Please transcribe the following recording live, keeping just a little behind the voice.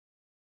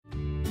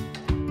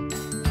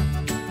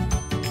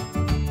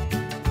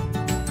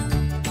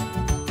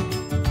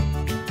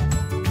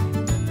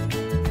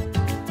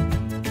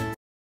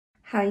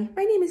Hi,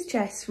 my name is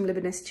Jess from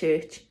Libanus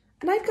Church,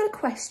 and I've got a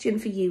question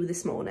for you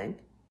this morning.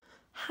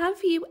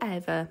 Have you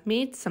ever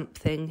made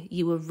something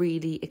you were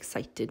really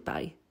excited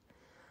by?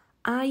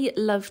 I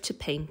love to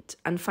paint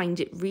and find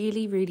it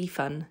really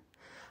fun.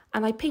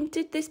 And I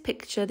painted this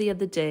picture the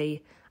other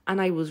day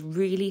and I was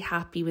really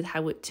happy with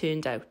how it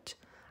turned out.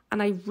 And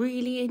I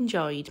really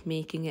enjoyed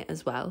making it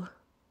as well.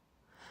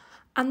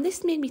 And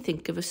this made me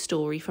think of a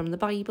story from the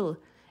Bible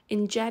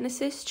in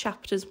Genesis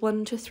chapters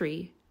 1 to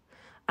 3.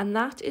 And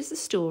that is the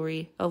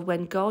story of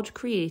when God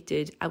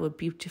created our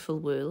beautiful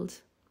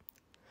world.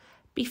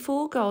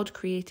 Before God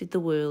created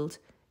the world,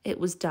 it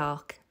was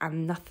dark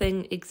and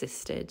nothing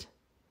existed.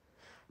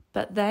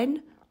 But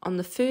then, on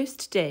the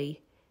first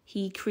day,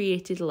 he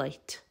created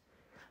light.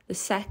 The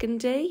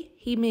second day,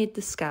 he made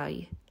the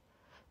sky.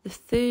 The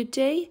third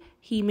day,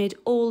 he made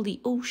all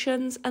the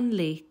oceans and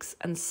lakes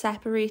and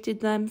separated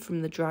them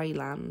from the dry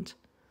land.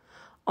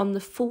 On the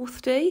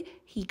fourth day,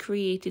 he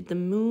created the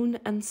moon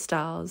and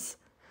stars.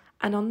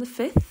 And on the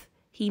fifth,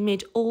 he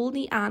made all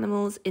the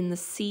animals in the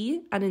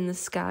sea and in the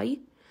sky,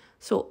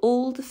 so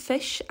all the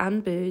fish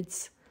and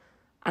birds.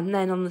 And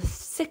then on the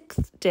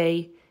sixth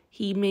day,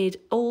 he made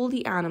all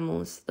the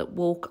animals that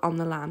walk on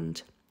the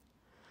land.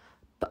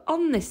 But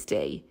on this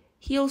day,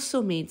 he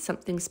also made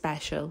something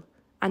special,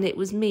 and it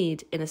was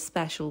made in a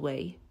special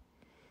way.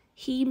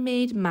 He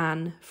made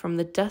man from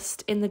the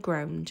dust in the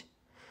ground,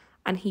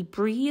 and he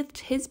breathed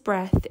his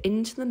breath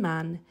into the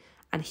man,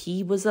 and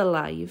he was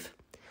alive.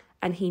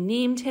 And he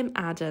named him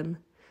Adam,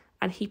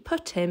 and he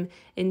put him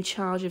in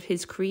charge of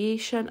his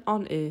creation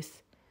on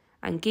earth,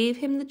 and gave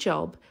him the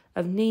job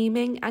of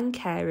naming and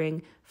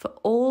caring for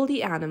all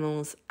the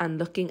animals and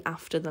looking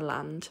after the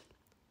land.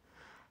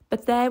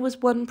 But there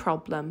was one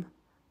problem.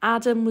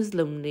 Adam was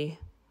lonely.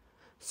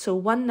 So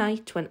one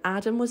night when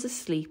Adam was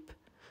asleep,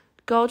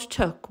 God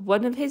took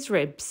one of his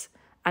ribs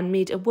and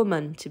made a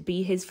woman to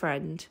be his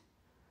friend.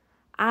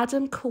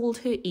 Adam called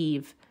her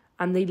Eve,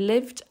 and they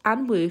lived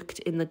and worked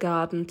in the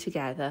garden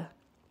together.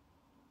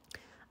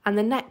 And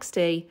the next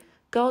day,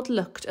 God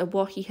looked at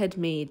what he had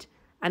made,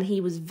 and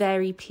he was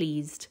very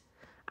pleased.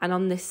 And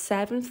on this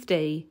seventh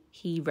day,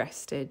 he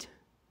rested.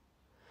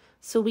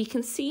 So we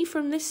can see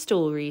from this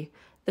story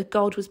that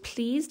God was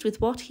pleased with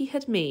what he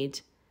had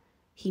made.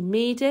 He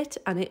made it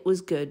and it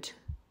was good.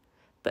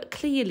 But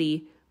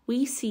clearly,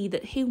 we see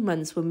that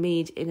humans were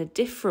made in a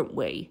different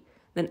way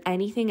than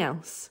anything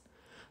else,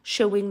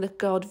 showing that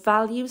God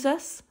values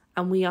us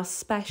and we are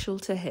special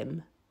to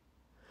him.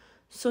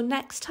 So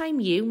next time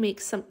you make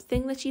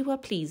something that you are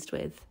pleased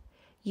with,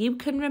 you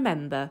can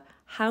remember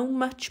how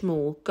much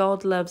more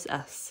God loves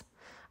us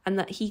and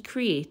that he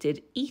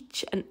created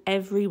each and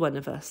every one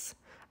of us,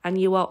 and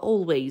you are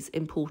always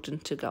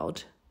important to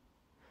God.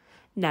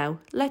 Now,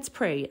 let's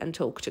pray and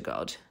talk to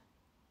God.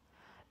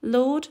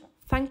 Lord,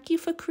 thank you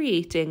for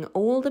creating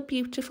all the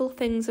beautiful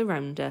things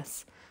around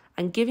us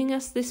and giving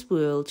us this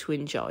world to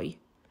enjoy.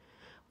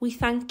 We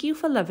thank you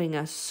for loving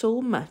us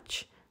so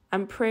much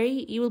and pray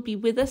you will be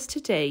with us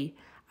today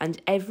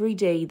and every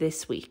day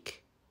this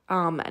week.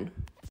 Amen.